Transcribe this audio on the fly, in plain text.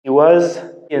was,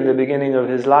 in the beginning of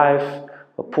his life,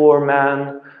 a poor man,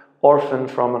 orphaned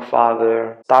from a father,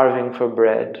 starving for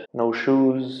bread, no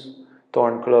shoes,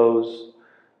 torn clothes,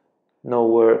 no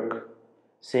work,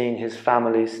 seeing his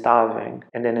family starving.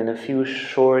 And then in a few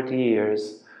short years,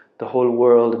 the whole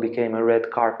world became a red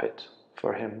carpet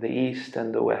for him, the East and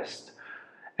the West.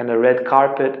 And a red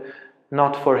carpet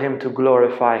not for him to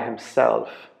glorify himself,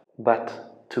 but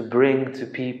to bring to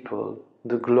people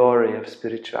the glory of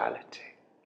spirituality.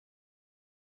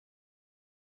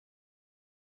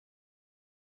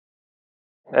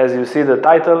 As you see the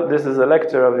title, this is a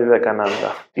lecture of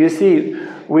Vivekananda. You see,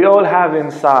 we all have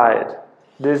inside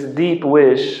this deep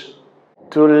wish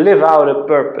to live out a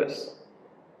purpose,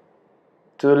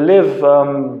 to live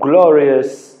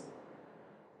glorious,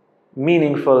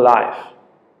 meaningful life.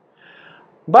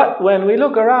 But when we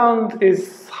look around,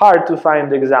 it's hard to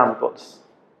find examples.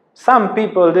 Some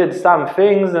people did some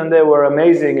things and they were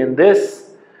amazing in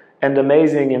this and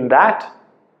amazing in that,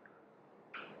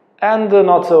 and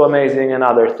not so amazing in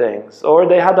other things. Or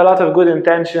they had a lot of good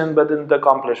intention but didn't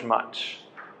accomplish much.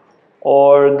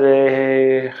 Or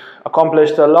they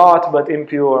accomplished a lot but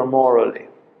impure morally.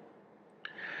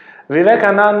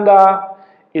 Vivekananda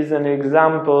is an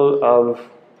example of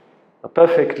a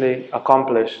perfectly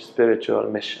accomplished spiritual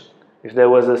mission. If there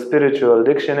was a spiritual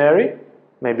dictionary,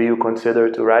 maybe you consider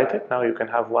to write it, now you can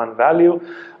have one value.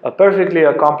 A perfectly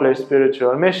accomplished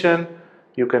spiritual mission,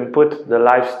 you can put the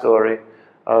life story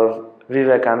of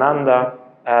Vivekananda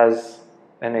as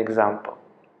an example.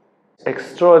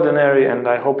 Extraordinary, and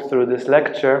I hope through this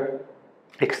lecture,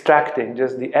 extracting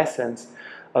just the essence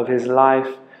of his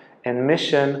life and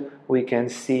mission, we can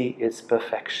see its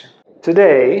perfection.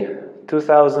 Today,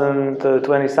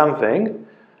 2020-something,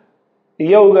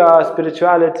 yoga,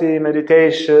 spirituality,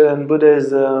 meditation,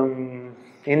 Buddhism,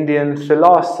 Indian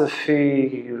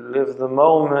philosophy, live the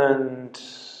moment,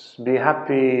 be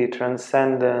happy,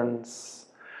 transcendence,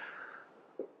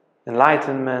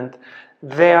 enlightenment,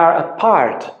 they are a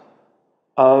part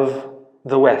of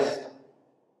the West.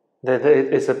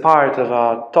 It's a part of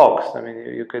our talks. I mean,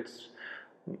 you could...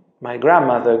 My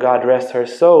grandmother, God rest her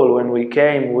soul, when we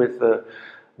came with the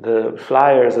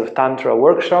flyers of Tantra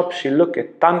workshop, she looked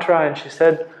at Tantra and she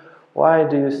said, "Why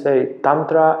do you say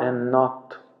Tantra and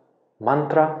not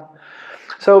mantra?"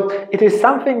 So it is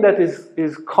something that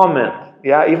is common.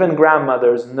 Yeah, even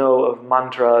grandmothers know of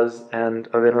mantras and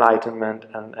of enlightenment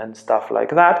and stuff like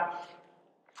that.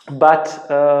 But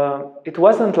it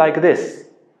wasn't like this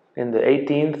in the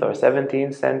 18th or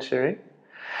 17th century.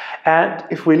 And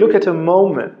if we look at a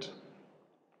moment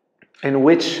in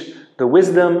which the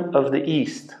wisdom of the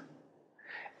East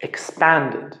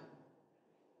expanded,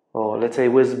 or let's say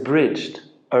was bridged,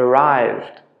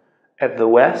 arrived at the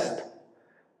West,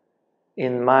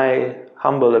 in my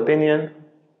humble opinion,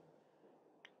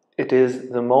 it is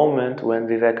the moment when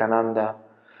Vivekananda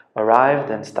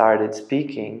arrived and started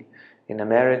speaking in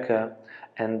America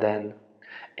and then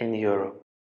in Europe.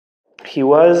 He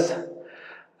was,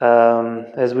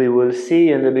 as we will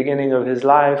see in the beginning of his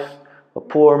life, a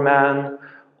poor man,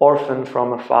 orphaned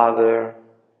from a father,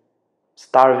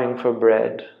 starving for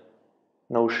bread,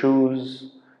 no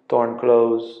shoes, torn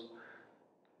clothes,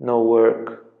 no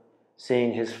work,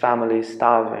 seeing his family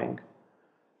starving,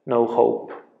 no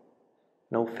hope,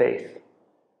 no faith.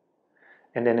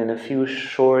 And then in a few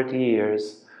short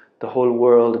years, the whole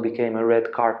world became a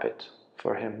red carpet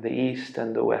for him, the East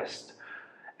and the West.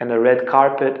 And a red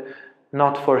carpet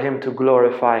not for him to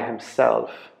glorify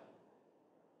himself,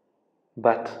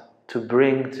 but to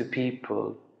bring to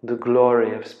people the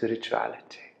glory of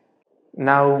spirituality.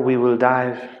 Now we will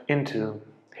dive into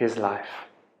his life.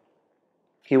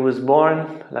 He was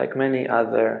born, like many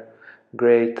other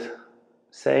great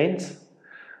saints,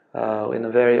 in a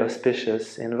very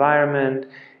auspicious environment.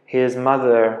 His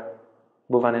mother,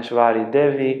 Bhuvaneshwari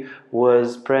Devi,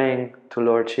 was praying to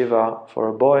Lord Shiva for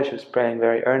a boy. She was praying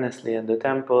very earnestly in the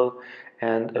temple,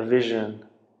 and a vision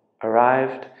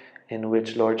arrived in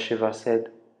which Lord Shiva said,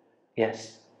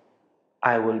 "Yes,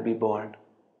 I will be born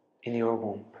in your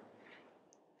womb."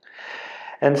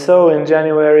 And so in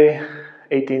January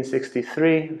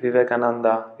 1863,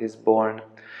 Vivekananda is born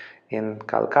in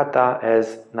Calcutta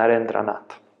as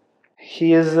Narendranath.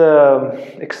 He is an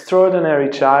extraordinary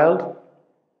child,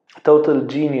 total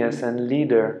genius and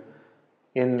leader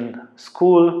in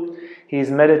school. He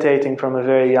is meditating from a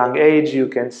very young age. You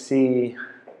can see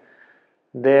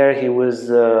there he was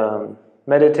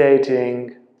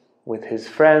meditating with his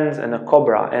friends, and a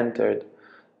cobra entered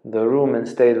the room and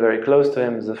stayed very close to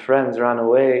him. The friends ran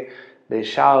away. They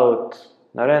shout,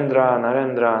 "Narendra,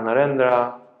 Narendra, Narendra."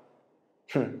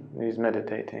 He's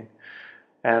meditating.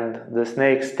 And the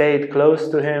snake stayed close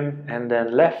to him and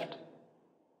then left,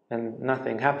 and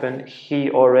nothing happened.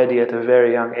 He already at a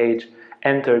very young age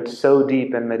entered so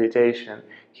deep in meditation,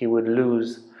 he would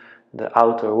lose the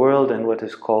outer world and what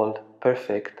is called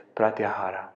perfect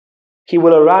pratyahara. He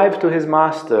will arrive to his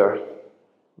master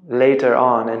later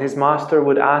on, and his master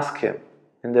would ask him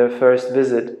in their first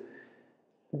visit,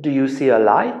 do you see a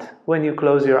light when you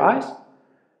close your eyes?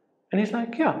 And he's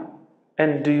like, yeah.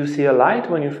 And do you see a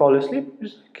light when you fall asleep?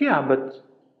 He's like, yeah, but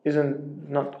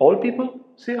not all people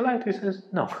see a light? He says,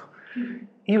 no,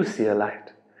 you see a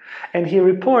light. And he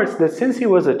reports that since he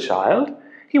was a child,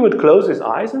 he would close his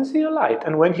eyes and see a light.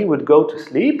 And when he would go to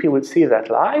sleep, he would see that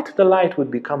light. The light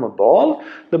would become a ball.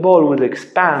 The ball would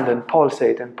expand and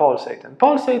pulsate and pulsate and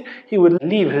pulsate. He would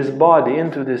leave his body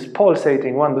into this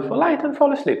pulsating, wonderful light and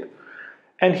fall asleep.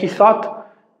 And he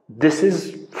thought, this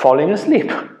is falling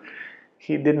asleep.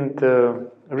 He didn't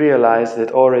realize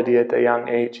that already at a young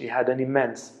age he had an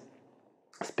immense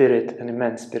spirit, an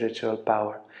immense spiritual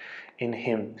power in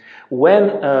him. When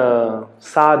a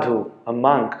sadhu, a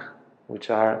monk, which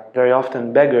are very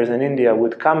often beggars in India,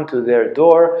 would come to their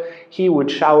door, he would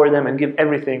shower them and give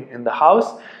everything in the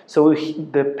house. So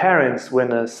the parents,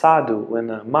 when a sadhu, when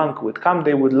a monk would come,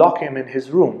 they would lock him in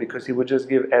his room because he would just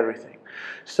give everything.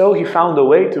 So he found a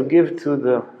way to give to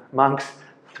the monks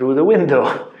through the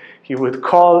window. He would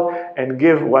call and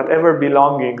give whatever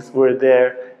belongings were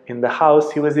there in the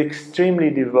house. He was extremely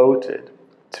devoted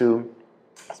to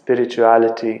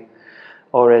spirituality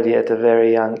already at a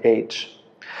very young age.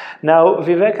 Now,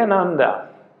 Vivekananda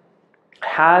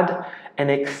had an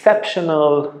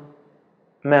exceptional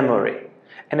memory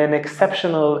and an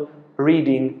exceptional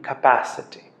reading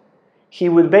capacity. He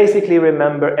would basically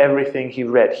remember everything he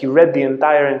read. He read the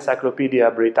entire Encyclopedia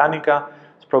Britannica.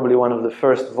 It's probably one of the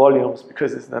first volumes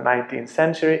because it's the 19th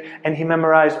century, and he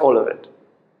memorized all of it.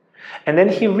 And then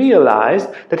he realized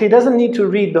that he doesn't need to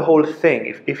read the whole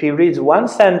thing. If he reads one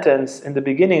sentence in the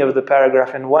beginning of the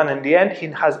paragraph and one in the end, he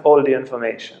has all the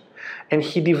information. And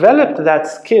he developed that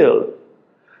skill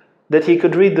that he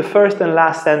could read the first and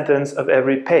last sentence of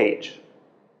every page.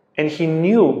 And he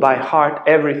knew by heart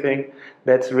everything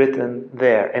that's written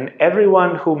there. And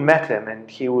everyone who met him, and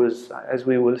he was, as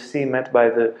we will see, met by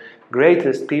the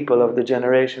greatest people of the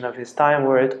generation of his time,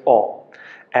 were at awe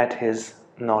at his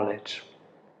knowledge.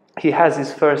 He has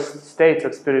his first states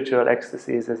of spiritual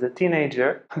ecstasies as a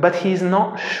teenager, but he's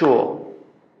not sure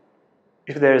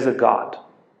if there is a God.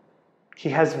 He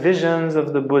has visions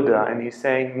of the Buddha, and he's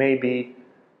saying maybe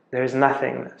there is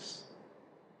nothingness.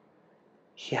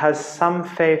 He has some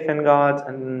faith in God,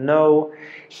 and no.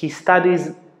 He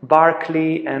studies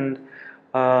Berkeley and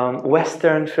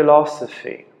Western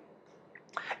philosophy,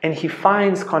 and he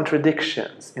finds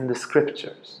contradictions in the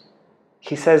scriptures.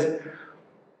 He says,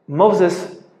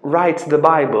 Moses writes the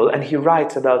Bible and he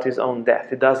writes about his own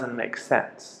death. It doesn't make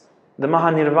sense. The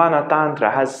Mahanirvana Tantra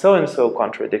has so-and-so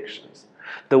contradictions.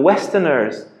 The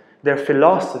Westerners, their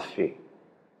philosophy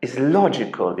is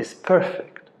logical, is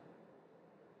perfect.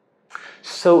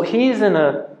 So he's in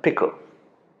a pickle.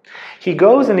 He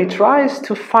goes and he tries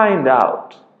to find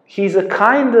out. He's a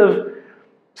kind of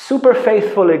super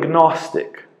faithful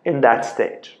agnostic in that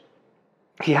stage.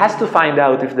 He has to find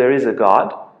out if there is a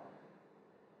God,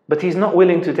 but he's not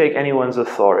willing to take anyone's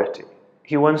authority.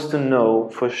 He wants to know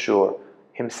for sure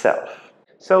himself.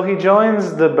 So he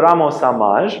joins the Brahmo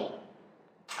Samaj,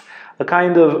 a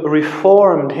kind of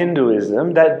reformed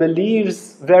Hinduism that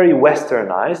believes, very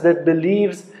westernized, that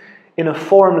believes in a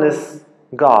formless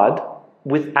God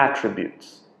with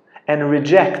attributes and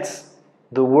rejects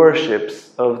the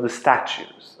worships of the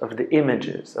statues, of the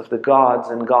images, of the gods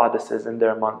and goddesses in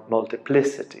their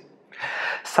multiplicity.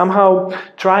 Somehow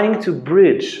trying to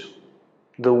bridge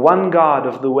the one God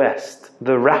of the West,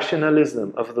 the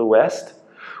rationalism of the West,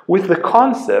 with the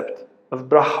concept of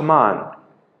Brahman,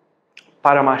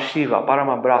 Paramashiva,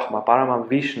 Parama Brahma, Parama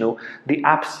Vishnu, the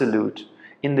absolute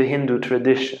in the Hindu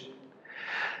tradition.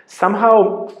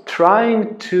 Somehow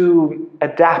trying to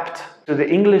adapt to the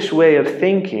English way of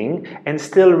thinking and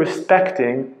still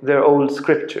respecting their old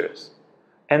scriptures.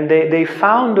 And they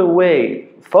found a way,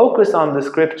 focus on the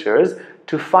scriptures,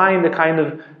 to find a kind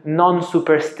of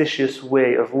non-superstitious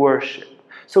way of worship.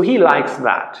 So he likes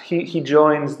that. He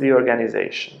joins the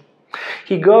organization.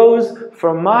 He goes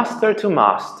from master to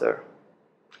master.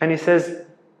 And he says,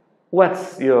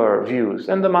 what's your views?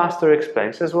 And the master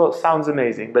explains, says, well, sounds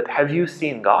amazing, but have you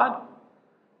seen God?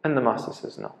 And the master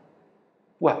says, no.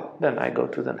 Well, then I go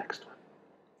to the next one.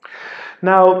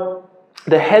 Now,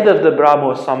 the head of the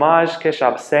Brahmo Samaj,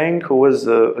 Keshab Singh, who was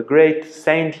a great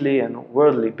saintly and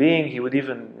worldly being, he would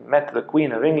even met the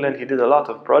Queen of England, he did a lot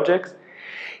of projects.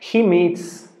 he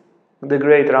meets the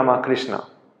great Ramakrishna,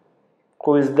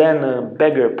 who is then a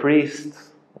beggar priest,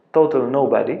 a total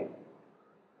nobody.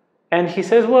 And he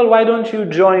says, well, why don't you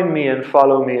join me and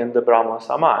follow me in the Brahmo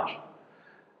Samaj?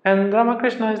 And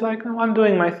Ramakrishna is like, no, I'm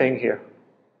doing my thing here.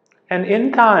 And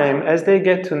in time, as they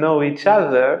get to know each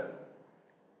other,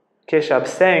 Keshab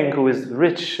Singh, who is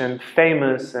rich and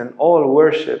famous and all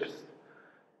worshipped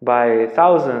by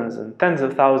thousands and tens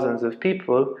of thousands of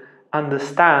people,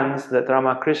 understands that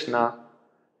Ramakrishna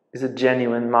is a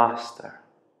genuine master.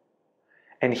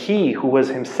 And he, who was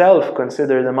himself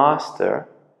considered a master,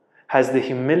 has the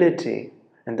humility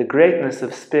and the greatness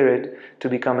of spirit to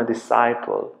become a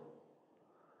disciple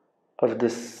of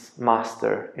this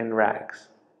master in rags.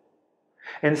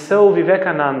 And so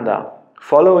Vivekananda,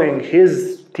 following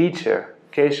his teacher,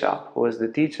 Keshav, who was the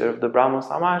teacher of the Brahmo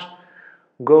Samaj,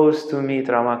 goes to meet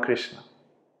Ramakrishna.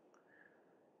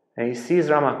 And he sees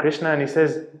Ramakrishna and he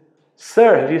says,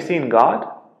 "Sir, have you seen God?"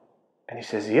 And he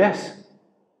says, "Yes."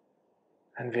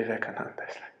 And Vivekananda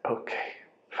is like, "Okay,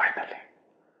 finally."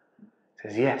 He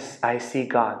says, "Yes, I see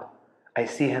God. I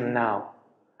see Him now.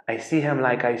 I see Him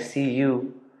like I see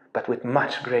you, but with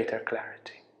much greater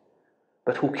clarity.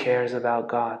 But who cares about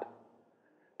God?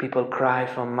 People cry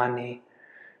for money.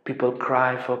 People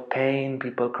cry for pain.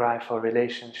 People cry for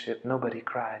relationship. Nobody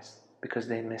cries because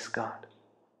they miss God."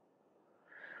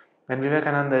 And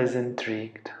Vivekananda is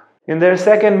intrigued. In their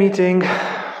second meeting,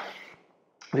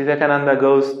 Vivekananda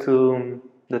goes to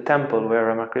the temple where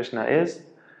Ramakrishna is,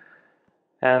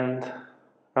 and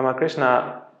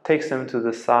Ramakrishna takes him to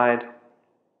the side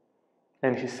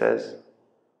and he says,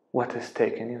 "What has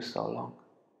taken you so long?"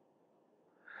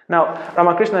 Now,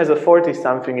 Ramakrishna is a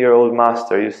 40-something-year-old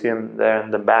master. You see him there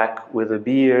in the back with a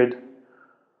beard,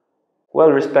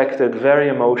 well-respected, very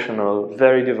emotional,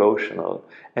 very devotional.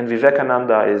 And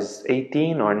Vivekananda is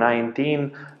 18 or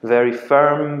 19, very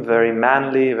firm, very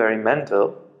manly, very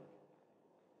mental.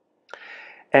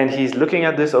 And he's looking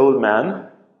at this old man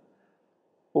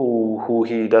who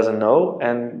he doesn't know,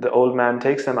 and the old man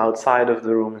takes him outside of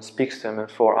the room and speaks to him in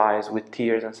 4 eyes with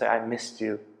tears and says, "I missed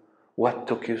you. What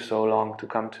took you so long to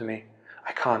come to me?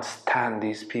 I can't stand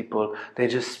these people. They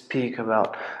just speak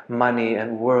about money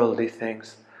and worldly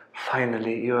things.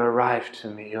 Finally, you arrived to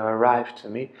me, you arrived to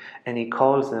me." And he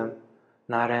calls him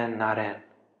Naren, Naren,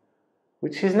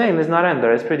 which his name is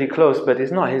Narendra. It's pretty close, but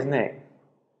it's not his name.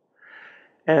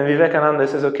 And Vivekananda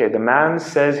says, okay, the man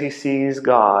says he sees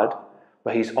God,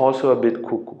 but he's also a bit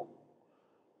cuckoo.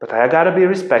 But I gotta be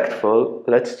respectful.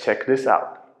 Let's check this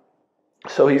out.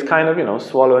 So he's kind of,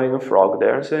 swallowing a frog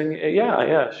there and saying,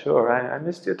 yeah, sure, I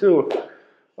missed you too.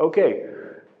 Okay.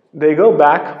 They go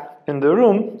back in the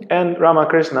room, and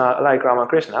Ramakrishna, like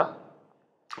Ramakrishna,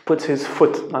 puts his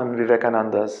foot on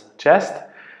Vivekananda's chest.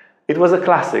 It was a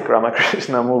classic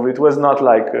Ramakrishna move. It was not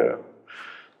like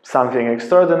something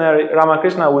extraordinary.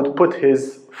 Ramakrishna would put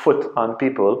his foot on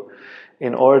people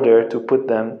in order to put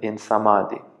them in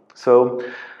samadhi. So,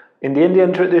 in the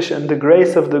Indian tradition, the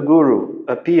grace of the Guru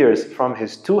appears from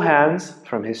his 2 hands,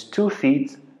 from his 2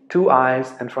 feet, 2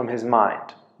 eyes, and from his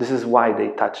mind. This is why they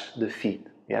touch the feet.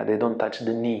 Yeah, they don't touch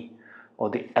the knee or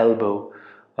the elbow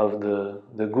of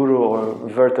the Guru or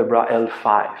vertebra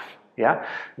L5. Yeah,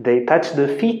 they touch the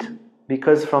feet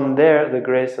because from there the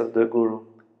grace of the Guru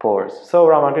pours. So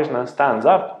Ramakrishna stands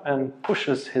up and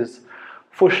pushes his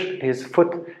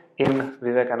foot in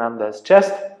Vivekananda's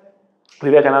chest.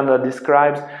 Vivekananda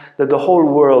describes that the whole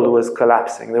world was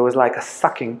collapsing. There was like a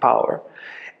sucking power.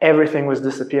 Everything was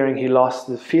disappearing. He lost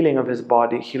the feeling of his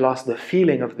body. He lost the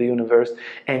feeling of the universe.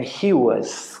 And he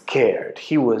was scared.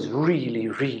 He was really,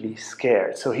 really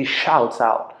scared. So he shouts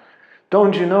out,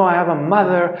 "Don't you know I have a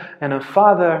mother and a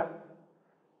father?"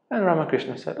 And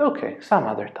Ramakrishna said, "Okay, some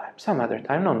other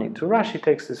time, no need to rush." He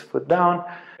takes his foot down,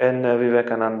 and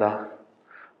Vivekananda,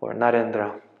 or Narendra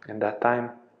in that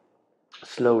time,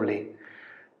 slowly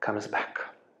comes back.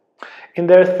 In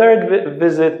their third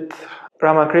visit,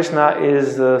 Ramakrishna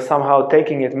is somehow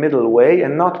taking it middle way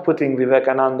and not putting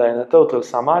Vivekananda in a total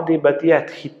samadhi, but yet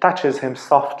he touches him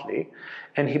softly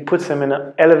and he puts him in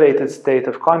an elevated state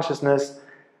of consciousness.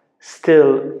 Still,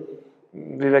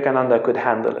 Vivekananda could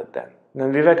handle it then.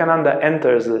 Then Vivekananda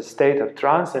enters a state of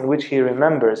trance in which he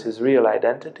remembers his real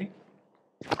identity,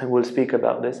 and we'll speak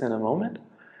about this in a moment.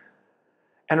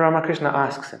 And Ramakrishna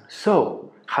asks him,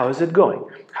 "So, how is it going?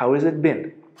 How has it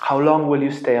been? How long will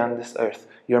you stay on this earth?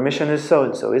 Your mission is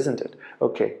so-and-so, isn't it?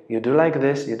 Okay, you do like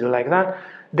this, you do like that."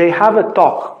 They have a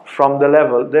talk from the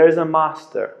level. There is a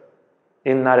master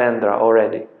in Narendra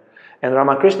already. And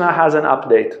Ramakrishna has an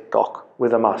update talk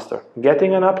with the master,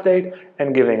 getting an update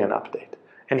and giving an update.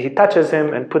 And he touches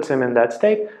him and puts him in that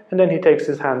state, and then he takes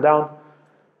his hand down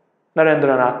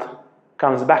Narendranath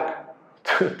comes back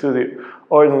to the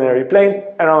ordinary plane,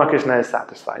 and Ramakrishna is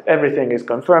satisfied. Everything is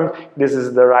confirmed. This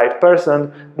is the right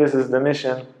person. This is the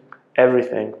mission.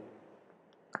 Everything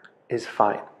is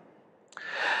fine.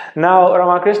 Now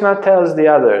Ramakrishna tells the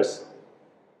others,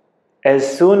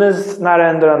 as soon as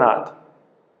Narendranath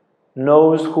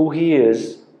knows who he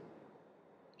is,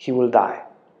 he will die.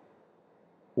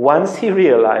 Once he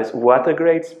realizes what a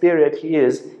great spirit he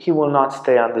is, he will not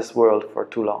stay on this world for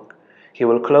too long. He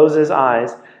will close his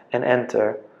eyes and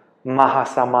enter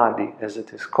Mahasamadhi, as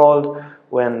it is called,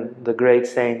 when the great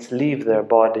saints leave their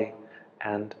body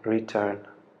and return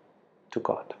to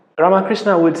God.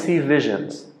 Ramakrishna would see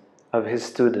visions of his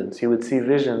students. He would see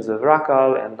visions of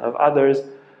Rakal and of others.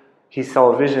 He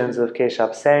saw visions of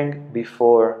Keshab Singh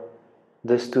before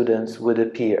the students would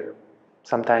appear.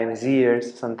 Sometimes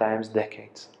years, sometimes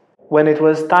decades. When it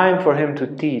was time for him to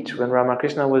teach, when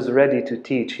Ramakrishna was ready to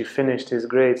teach, he finished his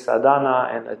great sadhana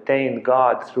and attained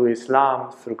God through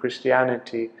Islam, through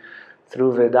Christianity,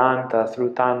 through Vedanta,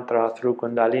 through Tantra, through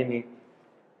Kundalini,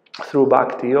 through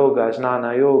Bhakti Yoga,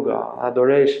 Jnana Yoga,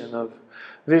 adoration of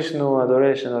Vishnu,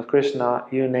 adoration of Krishna,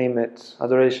 you name it,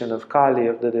 adoration of Kali,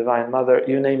 of the Divine Mother,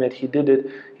 you name it, he did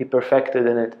it, he perfected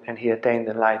in it, and he attained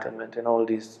enlightenment in all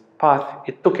these paths.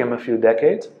 It took him a few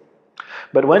decades,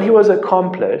 but when he was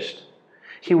accomplished,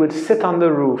 he would sit on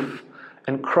the roof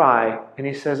and cry, and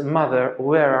he says, "Mother,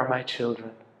 where are my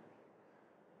children?"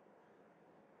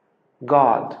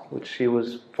 God, which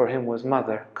for him was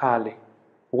Mother, Kali,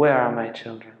 where are my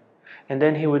children? And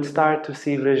then he would start to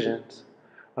see visions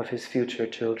of his future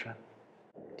children.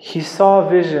 He saw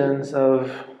visions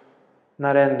of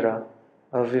Narendra,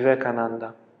 of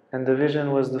Vivekananda, and the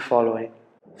vision was the following.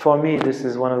 For me, this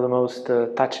is one of the most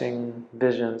touching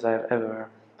visions I've ever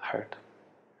heard.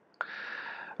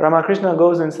 Ramakrishna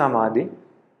goes in Samadhi,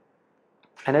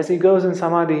 and as he goes in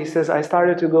Samadhi, he says, I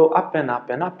started to go up and up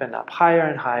and up and up, higher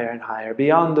and higher and higher,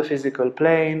 beyond the physical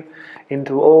plane,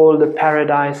 into all the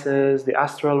paradises, the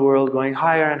astral world, going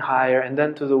higher and higher, and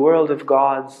then to the world of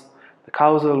gods, the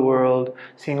causal world,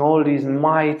 seeing all these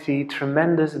mighty,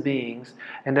 tremendous beings,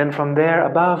 and then from there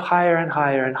above, higher and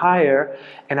higher and higher,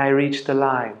 and I reached a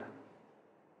line.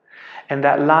 And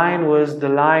that line was the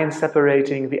line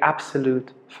separating the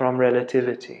absolute from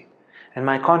relativity. And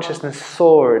my consciousness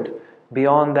soared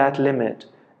beyond that limit,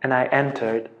 and I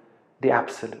entered the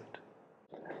absolute.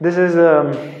 This is,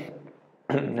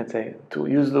 let's say, to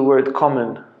use the word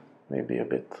common, maybe a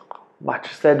bit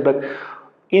much said, but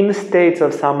in states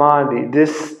of samadhi,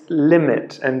 this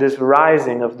limit and this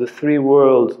rising of the three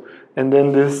worlds, and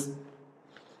then this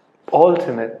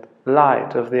ultimate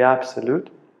light of the absolute,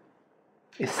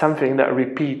 is something that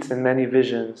repeats in many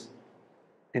visions,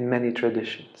 in many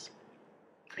traditions.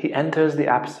 He enters the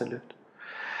absolute.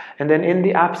 And then in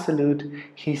the absolute,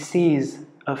 he sees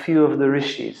a few of the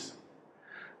rishis.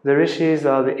 The rishis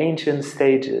are the ancient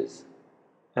sages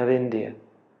of India,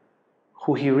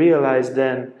 who he realized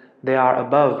then they are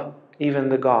above even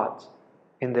the gods,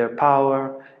 in their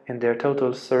power, in their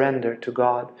total surrender to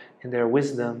God, in their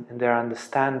wisdom, in their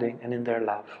understanding, and in their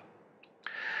love.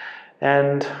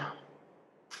 And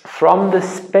from the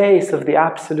space of the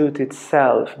absolute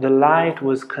itself, the light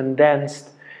was condensed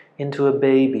into a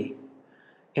baby,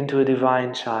 into a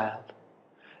divine child.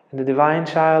 And the divine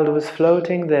child was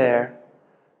floating there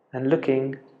and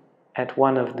looking at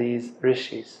one of these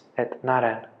rishis, at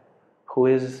Narayan, who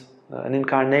is an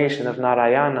incarnation of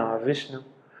Narayana or Vishnu,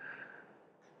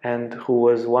 and who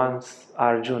was once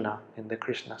Arjuna in the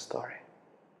Krishna story.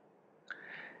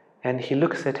 And he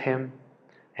looks at him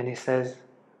and he says,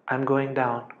 I'm going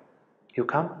down. You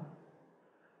come?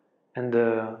 And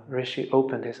the rishi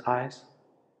opened his eyes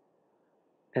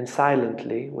and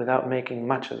silently, without making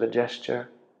much of a gesture,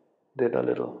 did a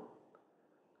little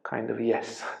kind of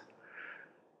yes.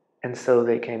 And so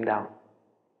they came down.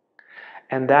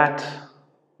 And that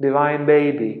divine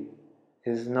baby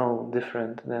is no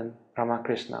different than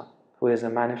Ramakrishna, who is a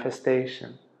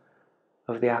manifestation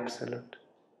of the Absolute.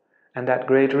 And that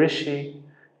great rishi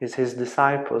is his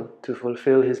disciple to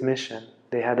fulfill his mission.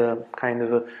 They had a kind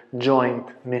of a joint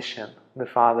mission, the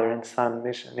father and son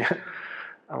mission.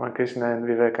 Ramakrishna and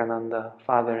Vivekananda,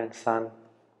 father and son,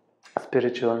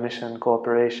 spiritual mission,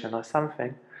 cooperation or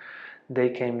something. They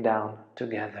came down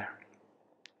together.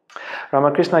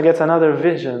 Ramakrishna gets another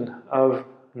vision of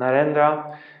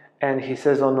Narendra, and he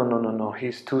says, oh no,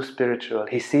 he's too spiritual.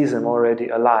 He sees him already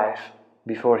alive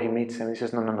before he meets him. He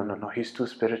says, no, he's too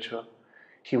spiritual.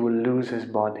 He will lose his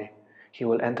body. He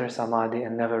will enter samadhi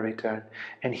and never return.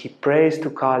 And he prays to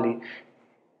Kali.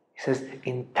 He says,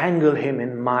 entangle him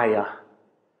in Maya,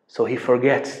 so he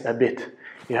forgets a bit.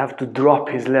 You have to drop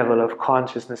his level of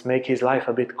consciousness, make his life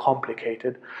a bit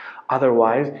complicated.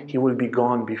 Otherwise, he will be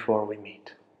gone before we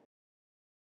meet.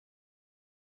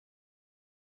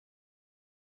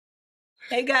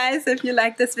 Hey guys, if you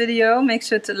like this video, make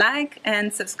sure to like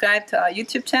and subscribe to our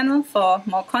YouTube channel for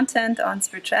more content on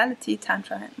spirituality,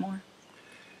 Tantra and more.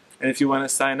 And if you want to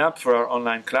sign up for our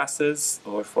online classes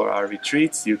or for our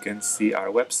retreats, you can see our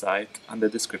website on the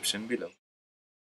description below.